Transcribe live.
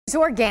It's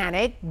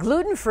organic,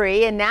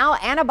 gluten-free, and now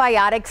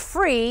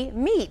antibiotic-free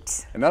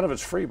meat. And none of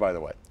it's free, by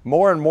the way.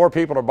 More and more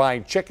people are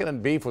buying chicken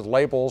and beef with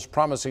labels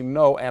promising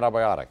no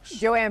antibiotics.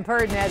 Joanne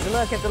Purden has a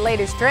look at the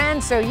latest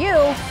trends, so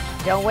you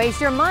don't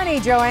waste your money,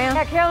 Joanne.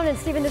 Yeah, Carolyn and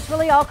Stephen, this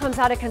really all comes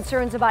out of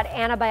concerns about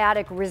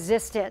antibiotic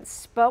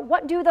resistance. But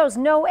what do those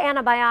no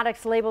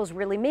antibiotics labels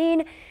really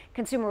mean?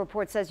 Consumer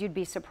Reports says you'd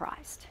be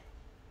surprised.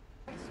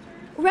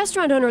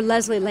 Restaurant owner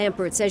Leslie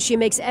Lampert says she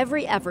makes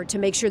every effort to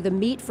make sure the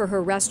meat for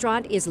her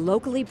restaurant is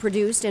locally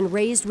produced and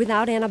raised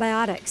without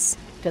antibiotics.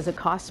 Does it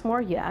cost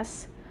more?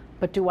 Yes.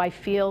 But do I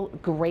feel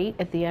great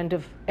at the end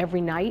of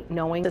every night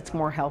knowing it's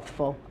more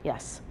healthful?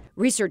 Yes.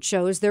 Research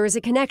shows there is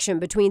a connection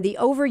between the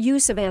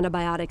overuse of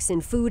antibiotics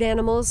in food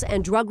animals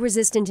and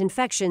drug-resistant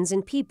infections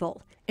in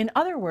people. In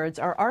other words,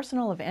 our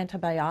arsenal of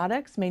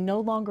antibiotics may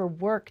no longer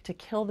work to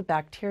kill the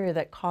bacteria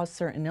that cause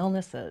certain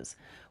illnesses.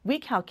 We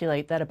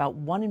calculate that about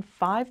 1 in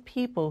 5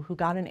 people who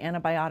got an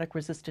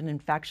antibiotic-resistant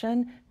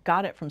infection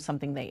got it from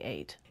something they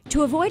ate.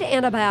 To avoid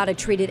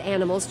antibiotic-treated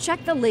animals,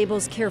 check the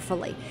labels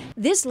carefully.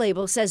 This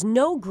label says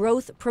no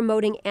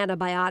growth-promoting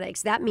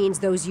antibiotics. That means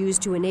those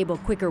used to enable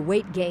quicker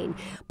weight gain.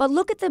 But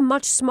look at the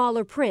much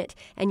smaller print,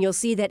 and you'll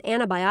see that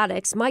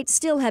antibiotics might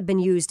still have been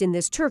used in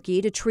this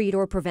turkey to treat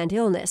or prevent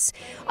illness.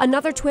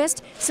 Another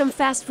twist, some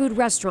fast food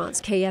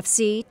restaurants,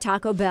 KFC,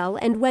 Taco Bell,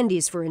 and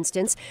Wendy's, for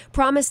instance,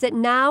 promise that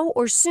now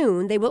or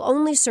soon they will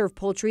only serve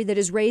poultry that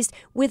is raised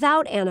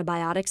without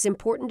antibiotics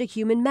important to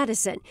human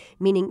medicine,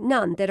 meaning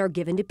none that are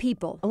given to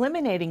people.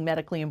 Eliminating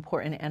medically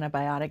important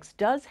antibiotics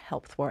does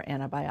help thwart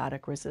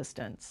antibiotic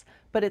resistance,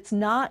 but it's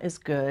not as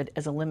good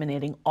as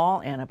eliminating all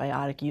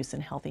antibiotic use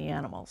in healthy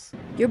animals.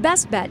 Your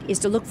best bet is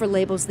to look for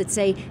labels that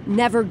say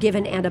never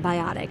given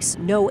antibiotics,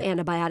 no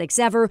antibiotics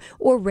ever,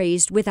 or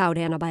raised without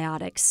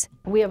antibiotics.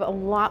 We have a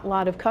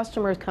lot of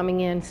customers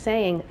coming in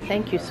saying,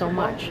 thank you so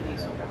much.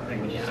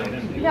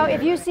 Now,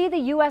 if you see the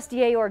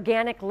USDA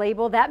organic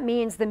label, that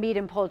means the meat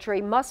and poultry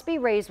must be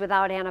raised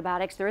without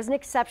antibiotics. There is an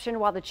exception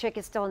while the chick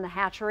is still in the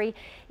hatchery.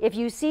 If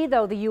you see,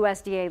 though, the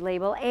USDA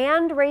label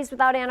and raised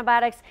without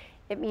antibiotics,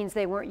 it means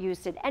they weren't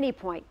used at any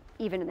point,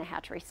 even in the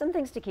hatchery. Some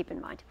things to keep in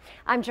mind.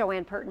 I'm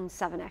Joanne Purden,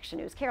 7 Action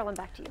News. Carolyn,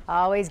 back to you.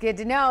 Always good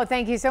to know.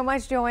 Thank you so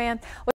much, Joanne.